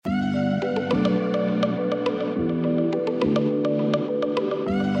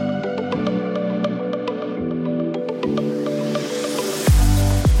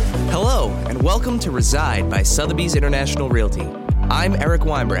Welcome to Reside by Sotheby's International Realty. I'm Eric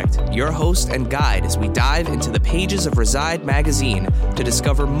Weinbrecht, your host and guide as we dive into the pages of Reside magazine to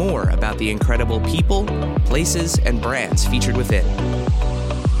discover more about the incredible people, places, and brands featured within.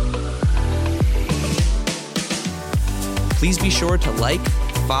 Please be sure to like,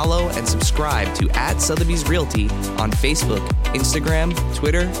 follow, and subscribe to @Sotheby's Realty on Facebook, Instagram,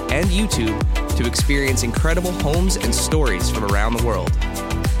 Twitter, and YouTube to experience incredible homes and stories from around the world.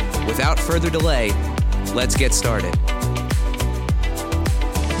 Without further delay, let's get started.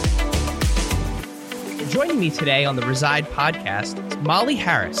 Joining me today on the Reside podcast is Molly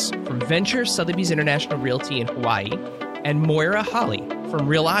Harris from Venture Sotheby's International Realty in Hawaii and Moira Holly from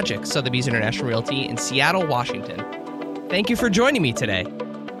Realogic Sotheby's International Realty in Seattle, Washington. Thank you for joining me today.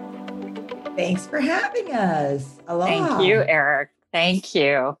 Thanks for having us. Aloha. Thank you, Eric. Thank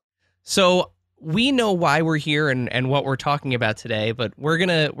you. So we know why we're here and what we're talking about today, but we're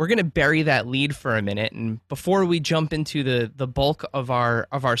gonna bury that lead for a minute. And before we jump into the bulk of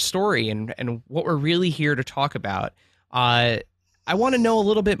our story and what we're really here to talk about, I want to know a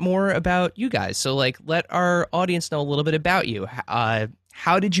little bit more about you guys. So let our audience know a little bit about you.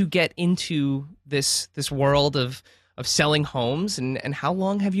 How did you get into this world of selling homes, and how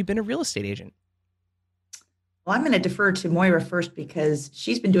long have you been a real estate agent? Well, I'm going to defer to Moira first because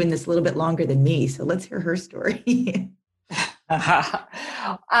she's been doing this a little bit longer than me. So let's hear her story. I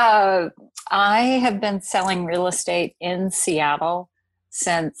have been selling real estate in Seattle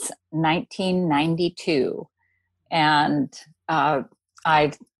since 1992. And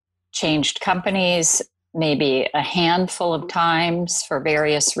I've changed companies maybe a handful of times for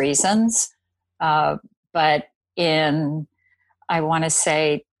various reasons. But in, I want to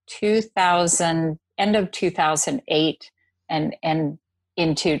say, end of 2008 and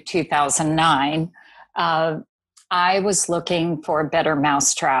into 2009, I was looking for a better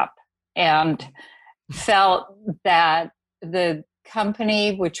mousetrap and felt that the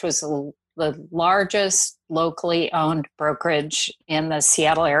company, which was the largest locally owned brokerage in the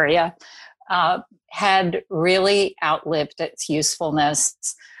Seattle area, had really outlived its usefulness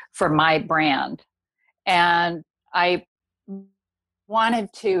for my brand. And I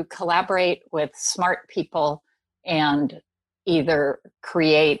wanted to collaborate with smart people and either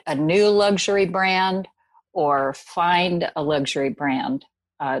create a new luxury brand or find a luxury brand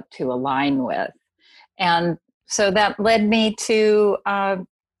to align with. And so that led me to a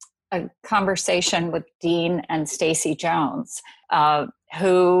conversation with Dean and Stacy Jones,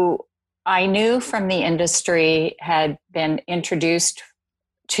 who I knew from the industry had been introduced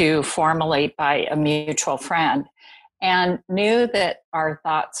to formally by a mutual friend, and knew that our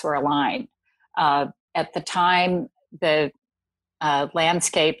thoughts were aligned. At the time, the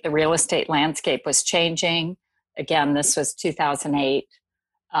landscape, the real estate landscape was changing. Again, this was 2008.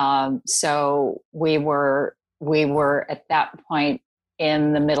 So we were at that point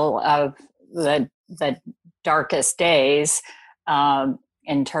in the middle of the darkest days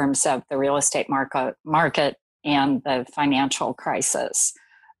in terms of the real estate market and the financial crisis.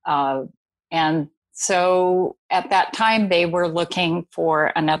 And so at that time, they were looking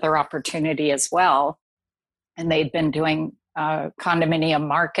for another opportunity as well. And they'd been doing condominium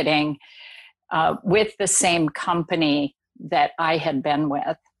marketing with the same company that I had been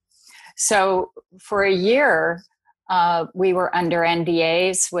with. So for a year, we were under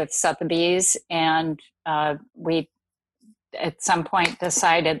NDAs with Sotheby's, and we at some point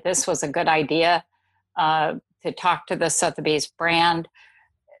decided this was a good idea to talk to the Sotheby's brand,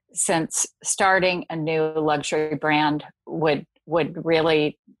 since starting a new luxury brand would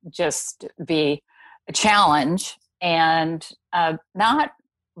really just be a challenge and not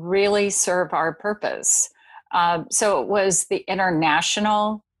really serve our purpose. So it was the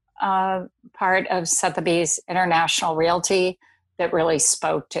international part of Sotheby's International Realty that really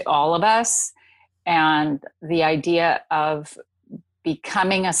spoke to all of us. And the idea of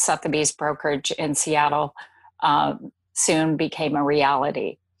becoming a Sotheby's brokerage in Seattle soon became a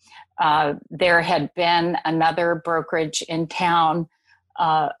reality. There had been another brokerage in town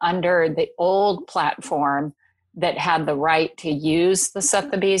under the old platform that had the right to use the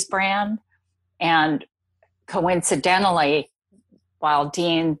Sotheby's brand. And coincidentally, while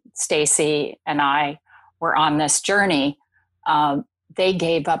Dean, Stacy, and I were on this journey, they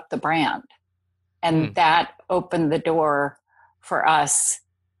gave up the brand. And that opened the door for us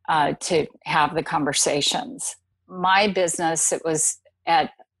to have the conversations. My business, it was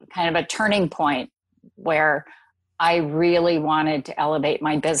at kind of a turning point where I really wanted to elevate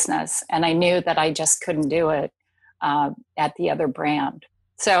my business, and I knew that I just couldn't do it at the other brand.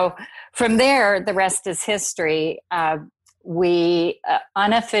 So from there, the rest is history. We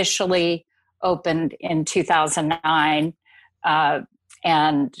unofficially opened in 2009,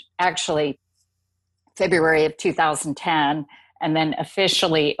 and actually February of 2010, and then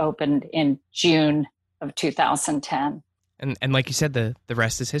officially opened in June of 2010. And like you said, the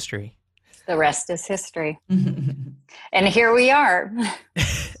rest is history. The rest is history. And here we are.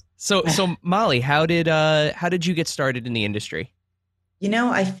 So Molly, how did you get started in the industry?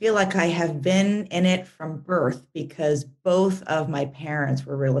 I feel like I have been in it from birth because both of my parents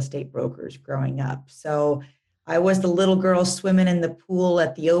were real estate brokers growing up. So I was the little girl swimming in the pool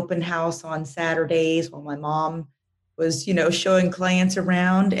at the open house on Saturdays while my mom was, showing clients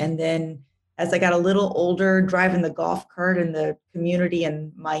around. And then as I got a little older, driving the golf cart in the community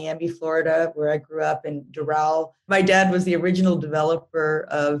in Miami, Florida, where I grew up in Doral. My dad was the original developer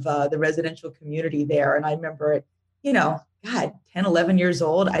of the residential community there. And I remember it, God, 10, 11 years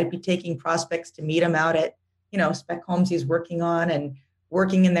old, I'd be taking prospects to meet him out at, spec homes he's working on and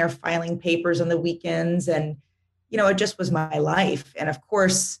working in there filing papers on the weekends. And, it just was my life. And of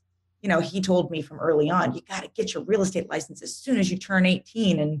course, he told me from early on, you got to get your real estate license as soon as you turn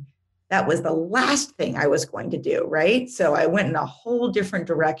 18. And that was the last thing I was going to do, right? So I went in a whole different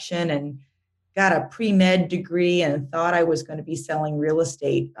direction and got a pre-med degree and thought I was going to be selling real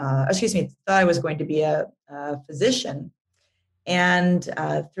estate. Thought I was going to be a physician. And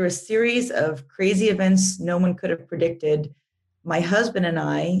through a series of crazy events no one could have predicted, my husband and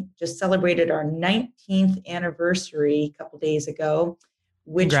I just celebrated our 19th anniversary a couple days ago.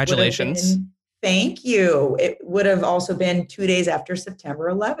 Which Congratulations. Thank you. It would have also been 2 days after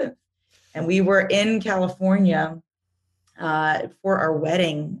September 11th. And we were in California for our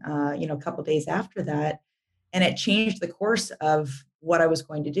wedding, a couple days after that. And it changed the course of what I was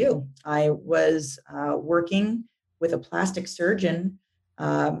going to do. I was working with a plastic surgeon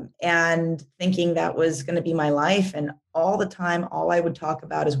and thinking that was going to be my life. And all the time, all I would talk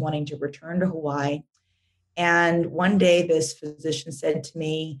about is wanting to return to Hawaii. And one day this physician said to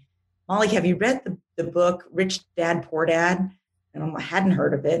me, Molly, have you read the book, Rich Dad, Poor Dad? And I hadn't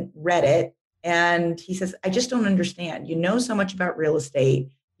heard of it, read it. And he says, I just don't understand. You know so much about real estate.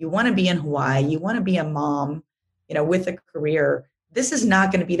 You want to be in Hawaii. You want to be a mom, with a career. This is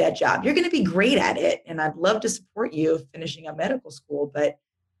not going to be that job. You're going to be great at it. And I'd love to support you finishing up medical school. But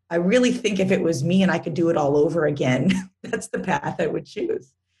I really think if it was me and I could do it all over again, that's the path I would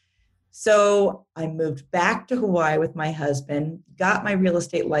choose. So I moved back to Hawaii with my husband, got my real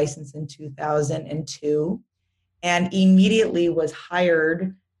estate license in 2002, and immediately was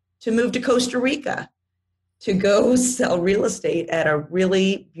hired to move to Costa Rica to go sell real estate at a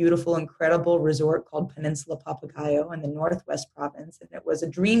really beautiful, incredible resort called Peninsula Papagayo in the Northwest Province. And it was a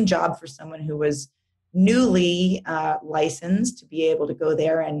dream job for someone who was newly licensed to be able to go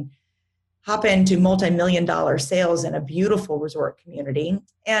there and hop into multi-million-dollar sales in a beautiful resort community.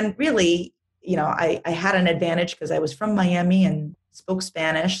 And really, I had an advantage because I was from Miami and spoke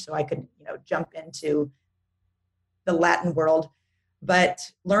Spanish, so I could, jump into the Latin world.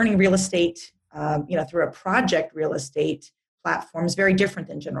 But learning real estate, through a project real estate platform is very different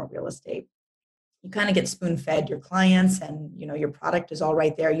than general real estate. You kind of get spoon-fed your clients and, your product is all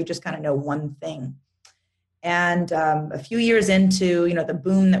right there. You just kind of know one thing. And a few years into, the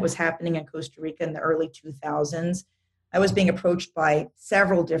boom that was happening in Costa Rica in the early 2000s, I was being approached by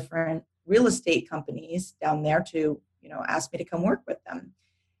several different real estate companies down there to, ask me to come work with them.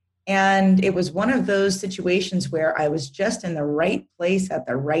 And it was one of those situations where I was just in the right place at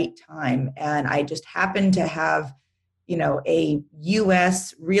the right time. And I just happened to have, a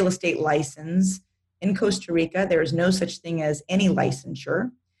U.S. real estate license in Costa Rica. There is no such thing as any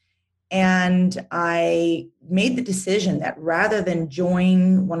licensure. And I made the decision that rather than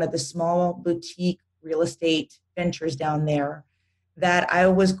join one of the small boutique real estate ventures down there, that I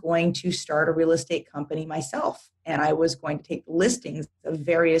was going to start a real estate company myself. And I was going to take listings of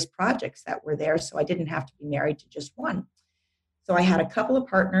various projects that were there, so I didn't have to be married to just one. So I had a couple of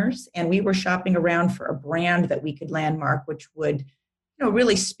partners, and we were shopping around for a brand that we could landmark, which would,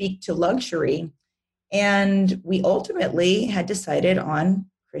 really speak to luxury. And we ultimately had decided on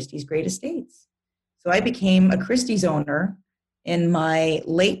Christie's Great Estates. So I became a Christie's owner in my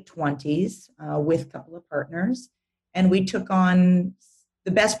late 20s with a couple of partners. And we took on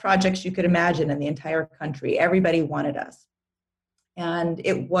the best projects you could imagine in the entire country. Everybody wanted us. And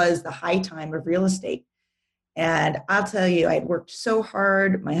it was the high time of real estate. And I'll tell you, I'd worked so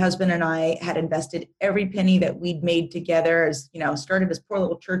hard. My husband and I had invested every penny that we'd made together as, started as poor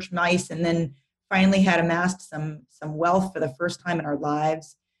little church mice and then finally had amassed some wealth for the first time in our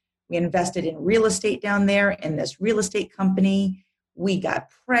lives. We invested in real estate down there in this real estate company. We got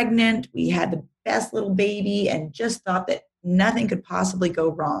pregnant. We had the best little baby and just thought that nothing could possibly go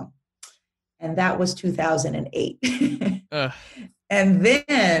wrong. And that was 2008. Ugh. And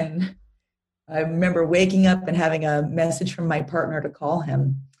then I remember waking up and having a message from my partner to call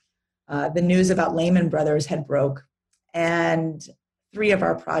him. The news about Lehman Brothers had broke, and 3 of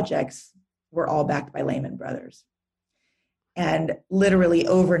our projects were all backed by Lehman Brothers. And literally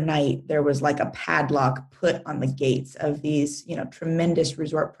overnight, there was like a padlock put on the gates of these, tremendous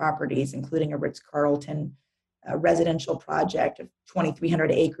resort properties, including a Ritz-Carlton residential project of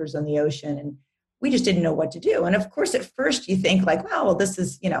 2,300 acres on the ocean. And we just didn't know what to do. And of course, at first you think like, well, this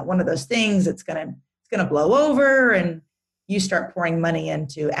is, one of those things it's going to blow over. And you start pouring money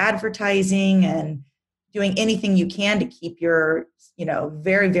into advertising and doing anything you can to keep your,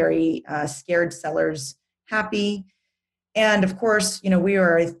 very, very scared sellers happy. And of course, we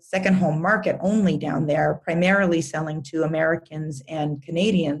are a second home market only down there, primarily selling to Americans and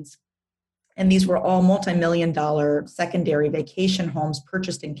Canadians. And these were all multi-million-dollar secondary vacation homes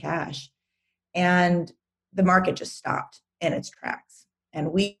purchased in cash. And the market just stopped in its tracks.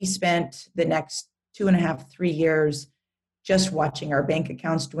 And we spent the next 2.5, 3 years just watching our bank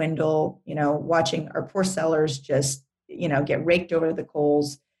accounts dwindle, watching our poor sellers just, get raked over the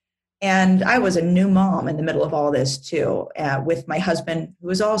coals. And I was a new mom in the middle of all this too, with my husband, who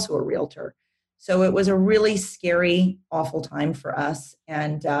was also a realtor. So it was a really scary, awful time for us.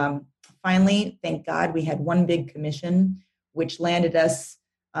 And finally, thank God, we had one big commission, which landed us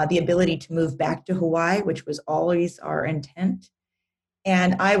the ability to move back to Hawaii, which was always our intent.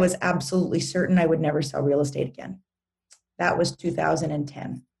 And I was absolutely certain I would never sell real estate again. That was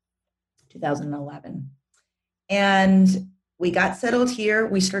 2010, 2011. And we got settled here.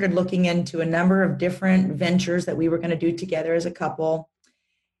 We started looking into a number of different ventures that we were going to do together as a couple.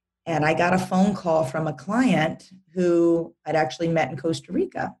 And I got a phone call from a client who I'd actually met in Costa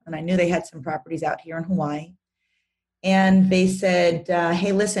Rica. And I knew they had some properties out here in Hawaii. And they said,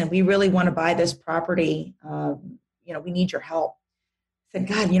 hey, listen, we really want to buy this property. We need your help. I said,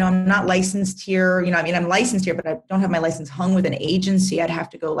 God, I'm not licensed here. I'm licensed here, but I don't have my license hung with an agency. I'd have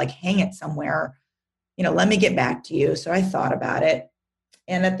to go hang it somewhere. Let me get back to you. So I thought about it.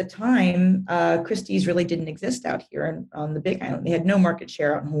 And at the time, Christie's really didn't exist out here on the Big Island. They had no market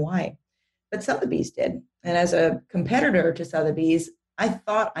share out in Hawaii, but Sotheby's did. And as a competitor to Sotheby's, I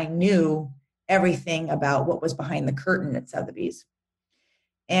thought I knew everything about what was behind the curtain at Sotheby's.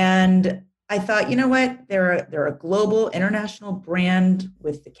 And I thought, you know what? They're a global, international brand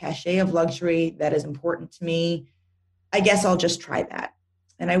with the cachet of luxury that is important to me. I guess I'll just try that.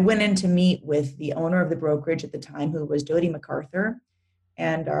 And I went in to meet with the owner of the brokerage at the time, who was Dodie MacArthur,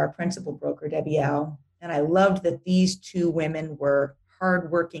 and our principal broker, Debbie Au. And I loved that these 2 women were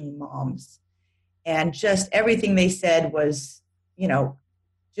hardworking moms. And just everything they said was,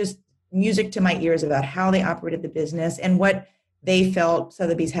 just music to my ears about how they operated the business and what they felt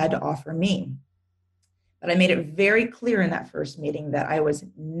Sotheby's had to offer me. But I made it very clear in that first meeting that I was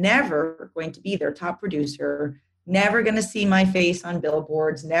never going to be their top producer, never going to see my face on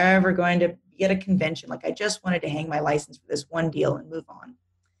billboards, never going to be at a convention. I just wanted to hang my license for this one deal and move on.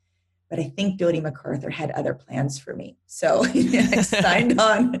 But I think Dodie MacArthur had other plans for me. So I signed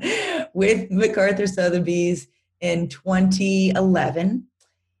on with MacArthur Sotheby's in 2011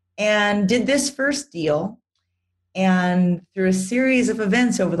 and did this first deal. And through a series of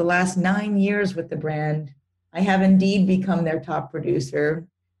events over the last 9 years with the brand, I have indeed become their top producer.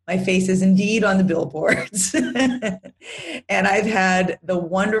 My face is indeed on the billboards. And I've had the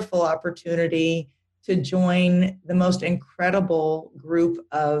wonderful opportunity to join the most incredible group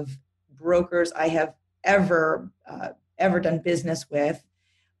of brokers I have ever done business with.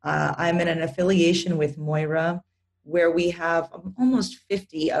 I'm in an affiliation with Moira, where we have almost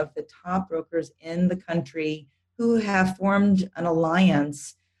 50 of the top brokers in the country who have formed an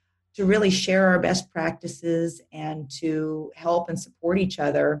alliance to really share our best practices and to help and support each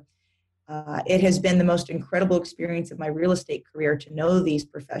other. It has been the most incredible experience of my real estate career to know these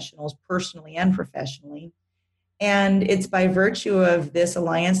professionals personally and professionally. And it's by virtue of this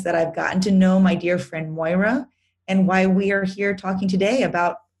alliance that I've gotten to know my dear friend Moira, and why we are here talking today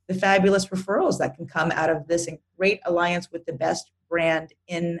about the fabulous referrals that can come out of this great alliance with the best brand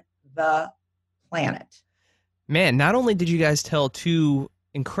in the planet. Man, not only did you guys tell 2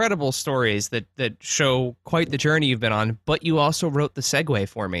 incredible stories that show quite the journey you've been on, but you also wrote the segue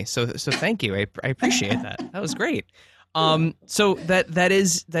for me. So thank you. I appreciate that. That was great. So that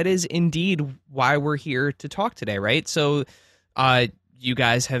is indeed why we're here to talk today, right? So, you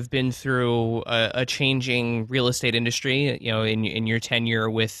guys have been through a changing real estate industry, in your tenure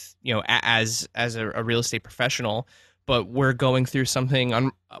with, as a real estate professional. but we're going through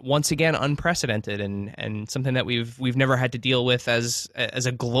something once again unprecedented, and something that we've never had to deal with as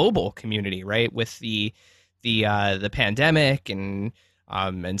a global community, right? With the pandemic and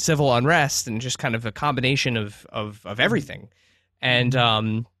civil unrest, and just kind of a combination of everything.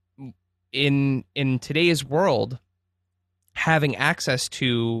 And in today's world, having access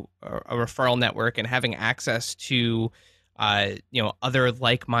to a referral network and having access to other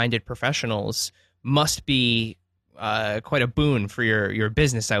like-minded professionals must be quite a boon for your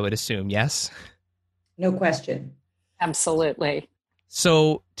business, I would assume. Yes? No question. Absolutely.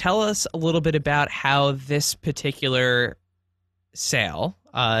 So tell us a little bit about how this particular sale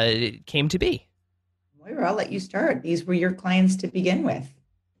came to be. Moira, I'll let you start. These were your clients to begin with.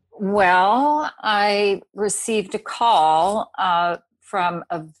 Well, I received a call from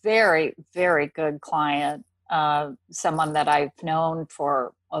a very, very good client, someone that I've known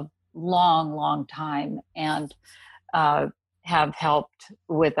for a long, long time, and have helped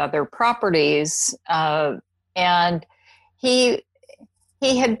with other properties. And he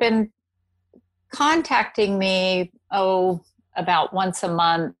had been contacting me, about once a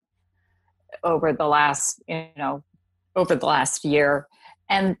month over the last year.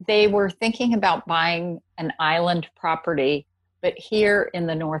 And they were thinking about buying an island property, but here in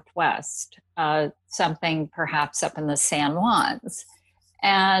the Northwest, something perhaps up in the San Juans.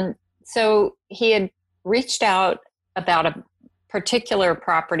 And so he had reached out about a particular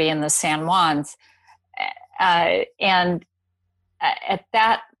property in the San Juans. And at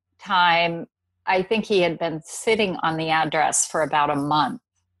that time, I think he had been sitting on the address for about a month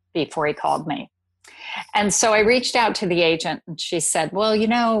before he called me. And so I reached out to the agent, and she said, well,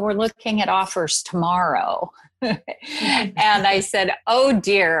 we're looking at offers tomorrow. And I said, oh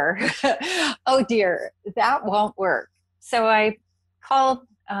dear, that won't work. So I called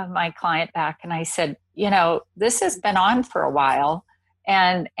my client back, and I said, this has been on for a while,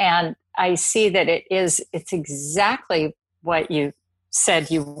 and I see that it's exactly what you said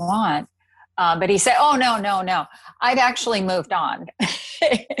you want. But he said, oh, no, I've actually moved on.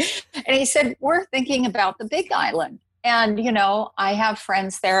 And he said, we're thinking about the Big Island. And, I have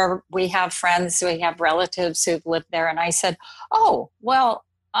friends there. We have relatives who've lived there. And I said, oh, well,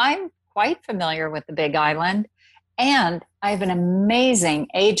 I'm quite familiar with the Big Island. And I have an amazing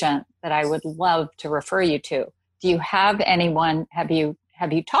agent that I would love to refer you to. Do you have anyone? Have you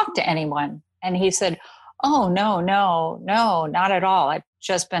talked to anyone? And he said, oh, no, not at all. I've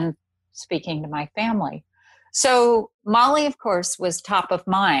just been speaking to my family. So Molly, of course, was top of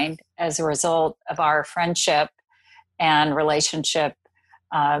mind as a result of our friendship and relationship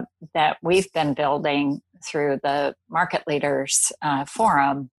that we've been building through the Market Leaders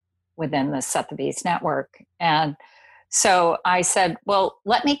Forum within the Sotheby's Network. And so I said, well,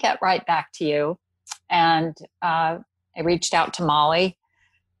 let me get right back to you. And I reached out to Molly,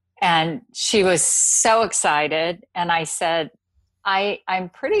 and she was so excited. And I said, I'm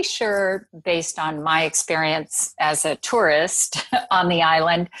pretty sure, based on my experience as a tourist on the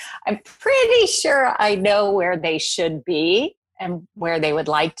island, I'm pretty sure I know where they should be and where they would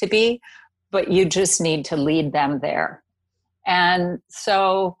like to be, but you just need to lead them there. And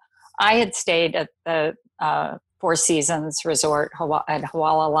so I had stayed at the Four Seasons Resort at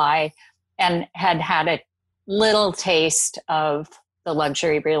Hualalai and had a little taste of the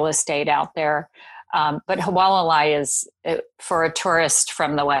luxury real estate out there. But Hualalai is, for a tourist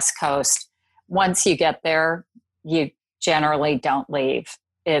from the West Coast, once you get there, you generally don't leave.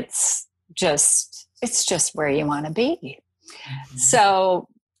 It's just where you want to be. Mm-hmm.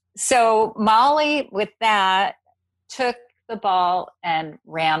 So Molly, with that, took the ball and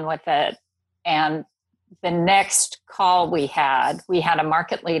ran with it. And the next call we had a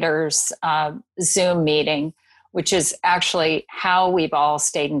Market Leaders Zoom meeting, which is actually how we've all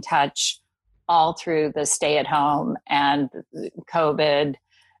stayed in touch all through the stay at home and COVID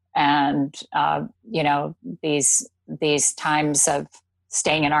and, these times of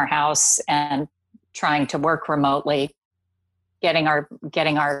staying in our house and trying to work remotely, getting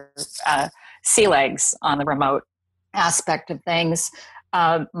our sea legs on the remote aspect of things.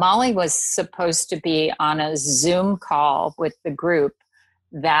 Molly was supposed to be on a Zoom call with the group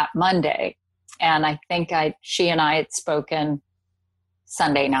that Monday. And I think she and I had spoken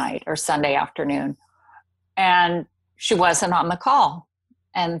Sunday night or Sunday afternoon, and she wasn't on the call.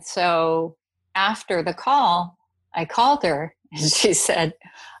 And so after the call, I called her, and she said,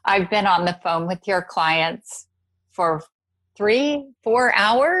 I've been on the phone with your clients for 3-4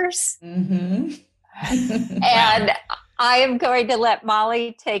 hours. Mm-hmm. And I am going to let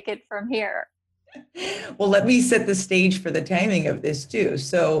Molly take it from here. Well, let me set the stage for the timing of this too.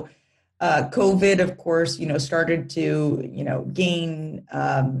 So COVID, of course, started to, gain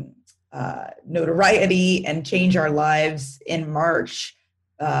notoriety and change our lives in March.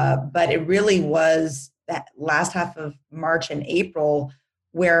 But it really was that last half of March and April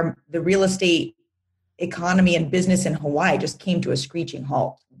where the real estate economy and business in Hawaii just came to a screeching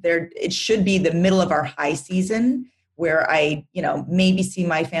halt. It should be the middle of our high season where I, maybe see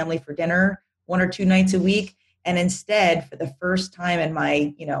my family for dinner 1 or 2 nights a week. And instead, for the first time in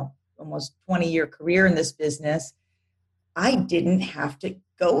my, almost 20-year career in this business, I didn't have to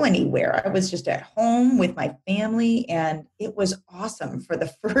go anywhere. I was just at home with my family, and it was awesome. For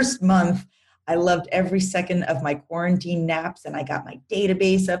the first month, I loved every second of my quarantine naps, and I got my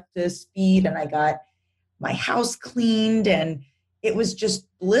database up to speed, and I got my house cleaned, and it was just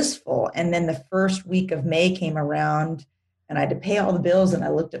blissful. And then the first week of May came around, and I had to pay all the bills, and I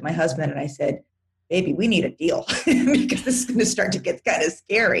looked at my husband and I said, baby, we need a deal because this is going to start to get kind of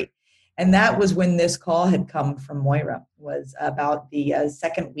scary. And that was when this call had come from Moira, was about the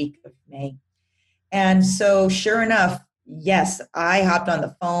second week of May. And so sure enough, yes, I hopped on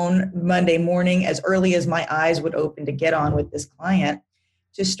the phone Monday morning as early as my eyes would open to get on with this client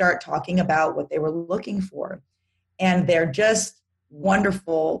to start talking about what they were looking for. And they're just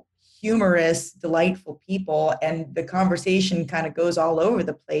wonderful, humorous, delightful people. And the conversation kind of goes all over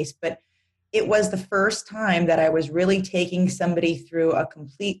the place. But it was the first time that I was really taking somebody through a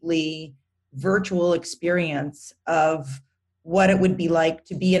completely virtual experience of what it would be like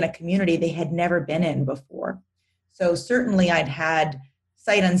to be in a community they had never been in before. So certainly I'd had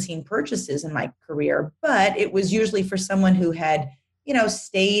sight unseen purchases in my career, but it was usually for someone who had,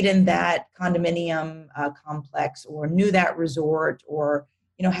 stayed in that condominium complex or knew that resort or,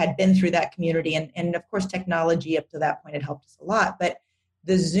 had been through that community. And of course, technology up to that point had helped us a lot. But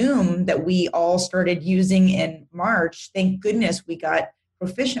the Zoom that we all started using in March, thank goodness we got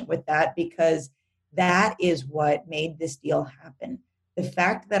proficient with that, because that is what made this deal happen. The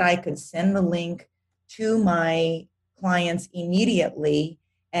fact that I could send the link to my clients immediately,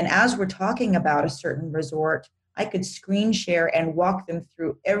 and as we're talking about a certain resort, I could screen share and walk them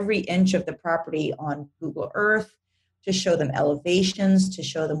through every inch of the property on Google Earth to show them elevations, to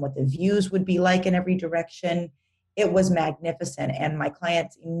show them what the views would be like in every direction. It was magnificent. And my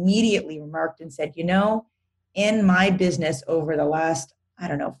clients immediately remarked and said, in my business over the last,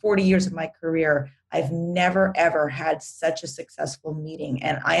 40 years of my career, I've never, ever had such a successful meeting.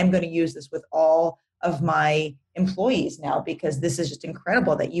 And I am going to use this with all of my employees now, because this is just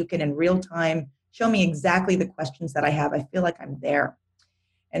incredible that you can in real time show me exactly the questions that I have. I feel like I'm there.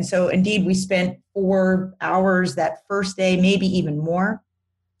 And so indeed, we spent 4 hours that first day, maybe even more,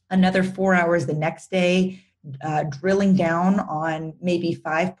 another 4 hours the next day, drilling down on maybe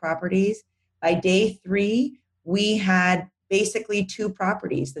 5 properties. By day 3, we had basically 2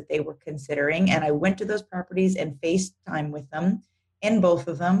 properties that they were considering. And I went to those properties and FaceTime with them in both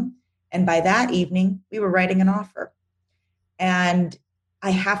of them. And by that evening, we were writing an offer. And I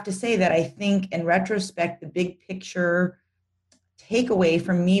have to say that I think in retrospect, the big picture takeaway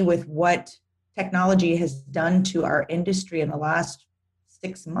from me with what technology has done to our industry in the last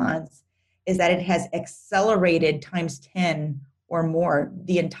 6 months is that it has accelerated times 10 or more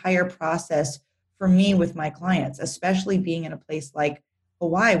the entire process for me with my clients, especially being in a place like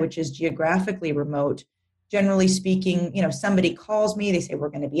Hawaii, which is geographically remote. Generally speaking, somebody calls me, they say, we're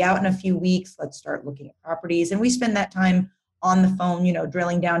going to be out in a few weeks, let's start looking at properties. And we spend that time on the phone,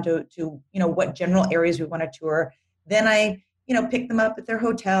 drilling down to what general areas we want to tour. Then I, pick them up at their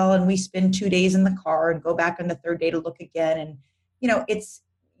hotel and we spend 2 days in the car and go back on the third day to look again. And, it's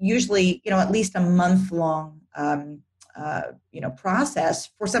usually, at least a month long, process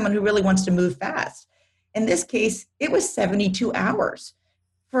for someone who really wants to move fast. In this case, it was 72 hours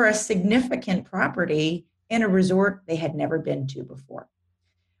for a significant property in a resort they had never been to before.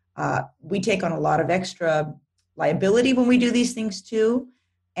 We take on a lot of extra liability when we do these things too.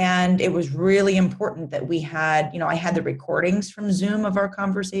 And it was really important that we had, I had the recordings from Zoom of our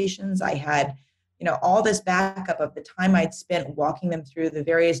conversations. I had, all this backup of the time I'd spent walking them through the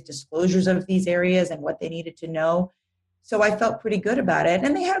various disclosures of these areas and what they needed to know. So I felt pretty good about it.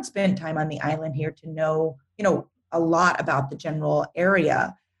 And they had spent time on the island here to know, a lot about the general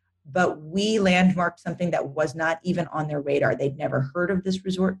area. But we landmarked something that was not even on their radar. They'd never heard of this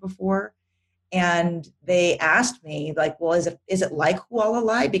resort before. And they asked me, like, well, is it like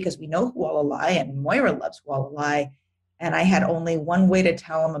Hualalai? Because we know Hualalai and Moira loves Hualalai. And I had only one way to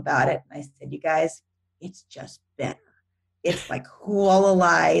tell them about it. And I said, you guys, it's just better. It's like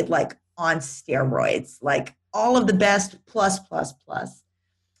Hualalai, like on steroids, like all of the best plus.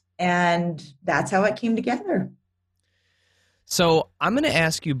 And that's how it came together. So I'm going to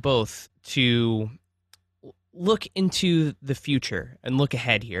ask you both to look into the future and look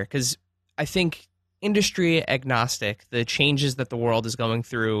ahead here, because I think industry agnostic, the changes that the world is going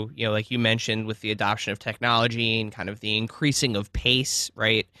through, like you mentioned with the adoption of technology and kind of the increasing of pace,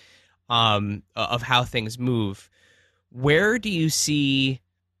 right, of how things move, where do you see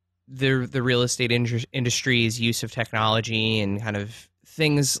the real estate industry's use of technology and kind of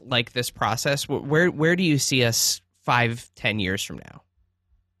things like this process? Where do you see us 5-10 years from now?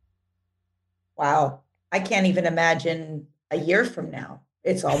 Wow. I can't even imagine a year from now.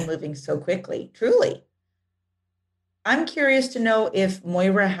 It's all moving so quickly, truly. I'm curious to know if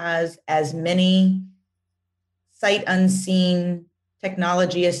Moira has as many sight unseen,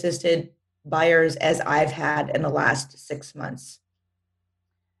 technology assisted buyers as I've had in the last 6 months.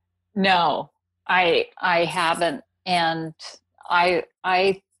 No, I haven't, and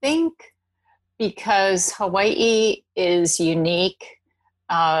I think because Hawaii is unique,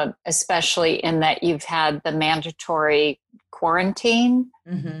 especially in that you've had the mandatory quarantine,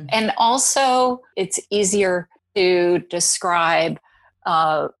 Mm-hmm. and also it's easier to describe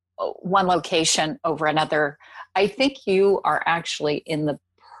one location over another. I think you are actually in the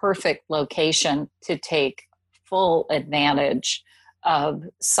perfect location to take full advantage of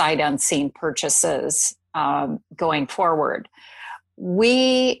sight unseen purchases going forward.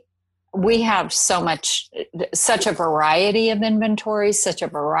 We have such a variety of inventory, such a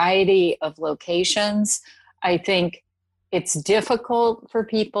variety of locations. I think it's difficult for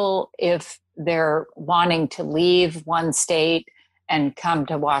people if they're wanting to leave one state and come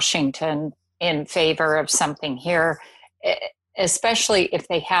to Washington in favor of something here, especially if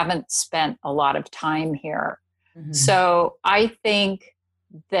they haven't spent a lot of time here. Mm-hmm. So I think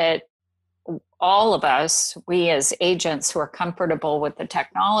that all of us, we as agents who are comfortable with the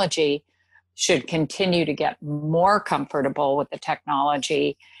technology, should continue to get more comfortable with the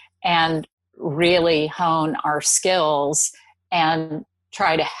technology and really hone our skills and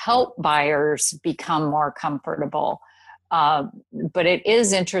try to help buyers become more comfortable. But it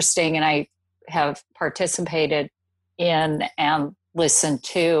is interesting, and I have participated in and listened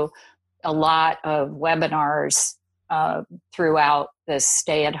to a lot of webinars throughout this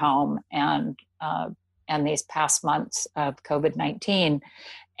stay-at-home and these past months of COVID-19.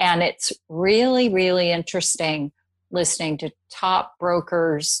 And it's really, really interesting listening to top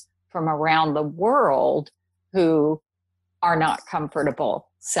brokers from around the world who are not comfortable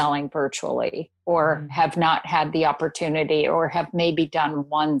selling virtually or have not had the opportunity or have maybe done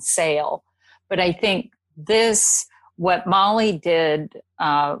one sale. But I think what Molly did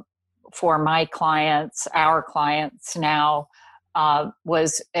for my clients, our clients now,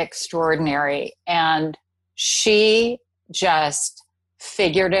 was extraordinary. And she just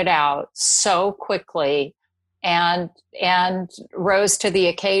figured it out so quickly and rose to the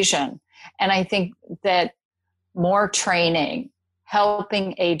occasion. And I think that more training,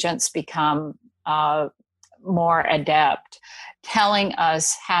 helping agents become more adept, telling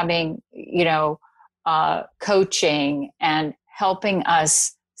us, having, coaching and helping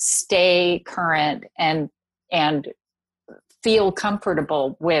us stay current and feel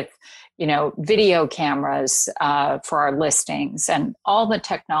comfortable with, video cameras for our listings and all the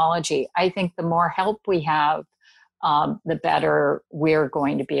technology. I think the more help we have, the better we're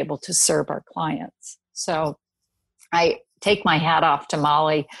going to be able to serve our clients. So I take my hat off to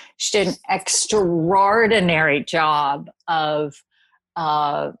Molly. She did an extraordinary job of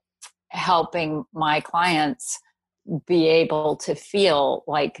helping my clients be able to feel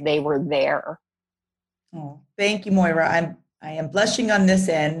like they were there. Oh, thank you, Moira. I am blushing on this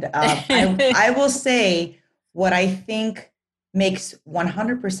end. I will say what I think makes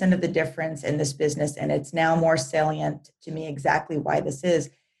 100% of the difference in this business, and it's now more salient to me exactly why this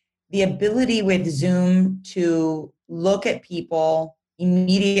is, the ability with Zoom to look at people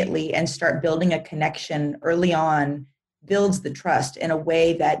immediately and start building a connection early on builds the trust in a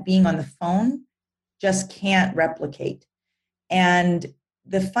way that being on the phone just can't replicate. And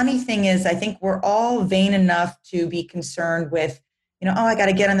the funny thing is, I think we're all vain enough to be concerned with, I got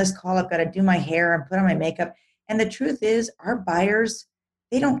to get on this call. I've got to do my hair and put on my makeup. And the truth is, our buyers,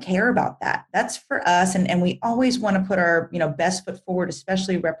 they don't care about that. That's for us. And we always want to put our, best foot forward,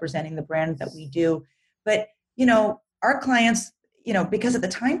 especially representing the brand that we do. But, our clients, because of the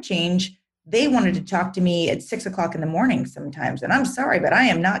time change, they wanted to talk to me at 6 o'clock in the morning sometimes. And I'm sorry, but I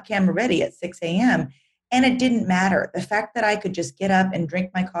am not camera ready at 6 a.m. And it didn't matter. The fact that I could just get up and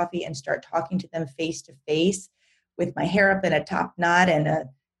drink my coffee and start talking to them face to face with my hair up in a top knot and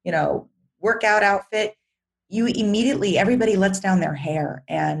a, workout outfit, you immediately, everybody lets down their hair,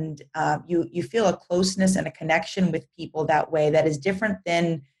 and you feel a closeness and a connection with people that way that is different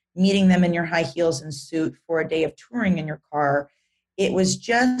than meeting them in your high heels and suit for a day of touring in your car. It was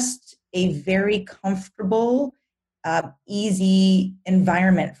just a very comfortable, easy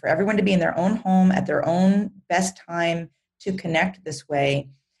environment for everyone to be in their own home at their own best time to connect this way.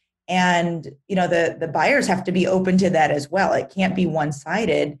 And, the buyers have to be open to that as well. It can't be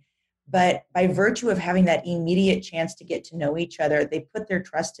one-sided. But by virtue of having that immediate chance to get to know each other, they put their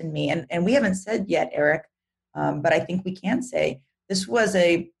trust in me. And we haven't said yet, Eric, but I think we can say this was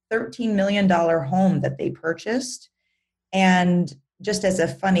a $13 million home that they purchased. And just as a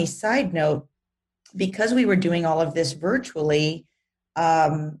funny side note, because we were doing all of this virtually,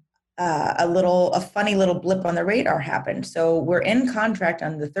 a funny little blip on the radar happened. So we're in contract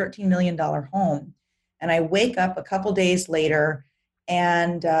on the $13 million home. And I wake up a couple days later,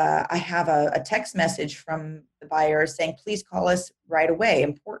 and I have a text message from the buyer saying, please call us right away,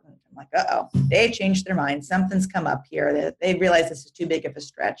 important. I'm like, uh-oh, they changed their mind. Something's come up here. They realize this is too big of a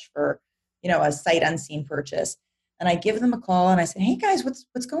stretch for, a sight unseen purchase. And I give them a call and I said, hey guys,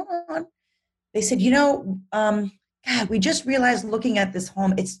 what's going on? They said, God, we just realized looking at this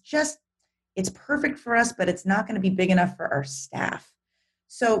home, it's perfect for us, but it's not going to be big enough for our staff.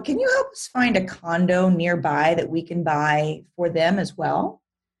 So can you help us find a condo nearby that we can buy for them as well?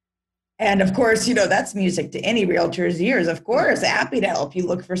 And of course, that's music to any realtor's ears. Of course, happy to help you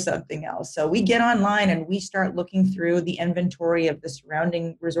look for something else. So we get online and we start looking through the inventory of the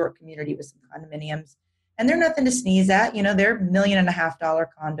surrounding resort community with some condominiums. And they're nothing to sneeze at. They're $1.5 million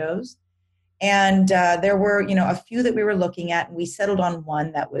condos. And there were, a few that we were looking at, and we settled on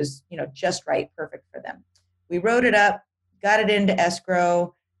one that was, just right, perfect for them. We wrote it up, got it into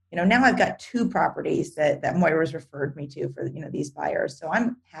escrow. Now I've got 2 properties that Moira's referred me to for, these buyers. So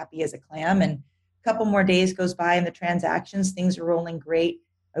I'm happy as a clam. And a couple more days goes by in the transactions. Things are rolling great.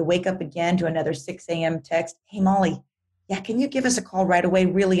 I wake up again to another 6 a.m. text. Hey, Molly, yeah, can you give us a call right away?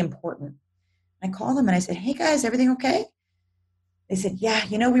 Really important. I call them and I said, hey guys, everything okay? They said, yeah,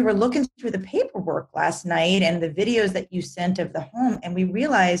 we were looking through the paperwork last night and the videos that you sent of the home, and we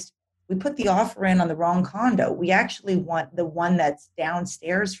realized we put the offer in on the wrong condo. We actually want the one that's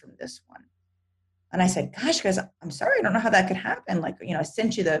downstairs from this one. And I said, gosh, guys, I'm sorry. I don't know how that could happen. I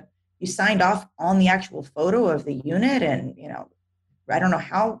sent you you signed off on the actual photo of the unit. And, I don't know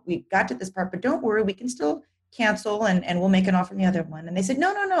how we got to this part, but don't worry, we can still cancel and we'll make an offer on the other one. And they said,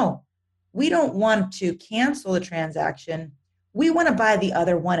 no. We don't want to cancel the transaction. We want to buy the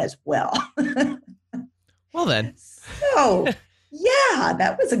other one as well. Well, then. So, yeah,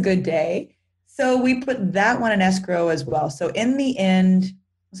 that was a good day. So we put that one in escrow as well. So in the end,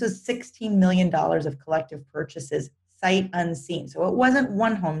 this was $16 million of collective purchases, sight unseen. So it wasn't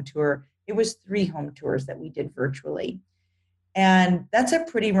one home tour. It was 3 home tours that we did virtually. And that's a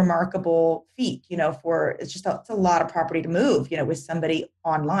pretty remarkable feat, it's a lot of property to move, with somebody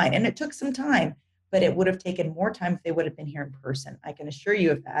online. And it took some time, but it would have taken more time if they would have been here in person. I can assure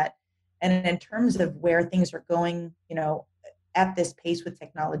you of that. And in terms of where things are going, at this pace with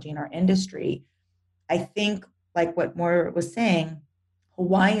technology in our industry, I think, like what Moira was saying,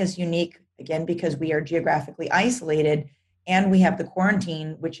 Hawaii is unique, again, because we are geographically isolated and we have the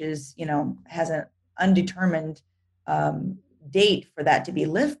quarantine, which is, has an undetermined date for that to be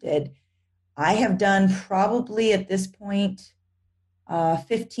lifted. I have done probably at this point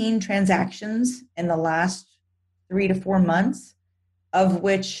 15 transactions in the last 3 to 4 months, of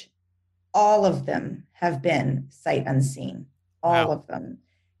which all of them have been sight unseen, all Wow. of them.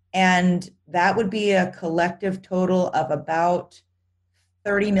 And that would be a collective total of about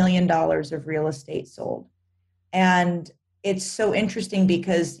 $30 million of real estate sold. And it's so interesting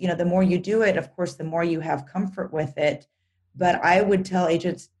because, the more you do it, of course, the more you have comfort with it. But I would tell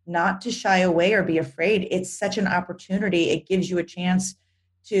agents not to shy away or be afraid. It's such an opportunity. It gives you a chance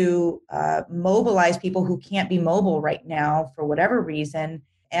to mobilize people who can't be mobile right now for whatever reason.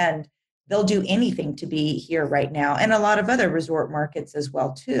 And they'll do anything to be here right now. And a lot of other resort markets as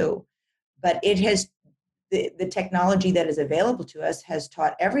well, too. But it has the technology that is available to us has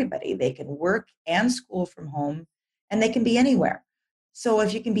taught everybody they can work and school from home, and they can be anywhere. So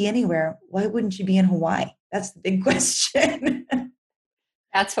if you can be anywhere, why wouldn't you be in Hawaii? That's the big question.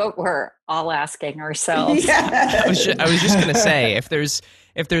 That's what we're all asking ourselves. Yes. I was just going to say, if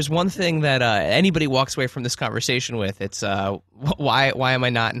there's one thing that anybody walks away from this conversation with, it's why am I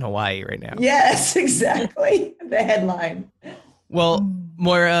not in Hawaii right now? Yes, exactly. The headline. Well,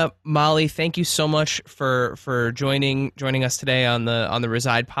 Moira, Molly, thank you so much for joining us today on the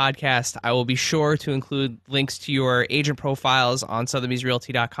Reside podcast. I will be sure to include links to your agent profiles on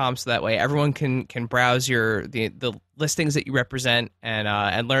sotheby'srealty.com, so that way everyone can browse the listings that you represent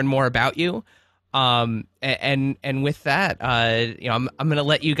and learn more about you. And with that, I'm going to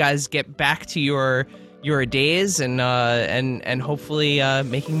let you guys get back to your days and hopefully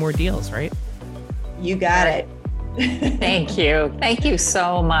making more deals, right? You got it. Thank you. Thank you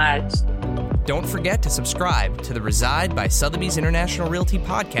so much. Don't forget to subscribe to the Reside by Sotheby's International Realty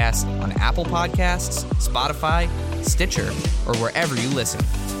podcast on Apple Podcasts, Spotify, Stitcher, or wherever you listen.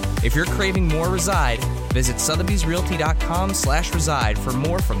 If you're craving more Reside, visit sotheby'srealty.com/reside for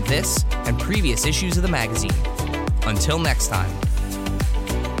more from this and previous issues of the magazine. Until next time.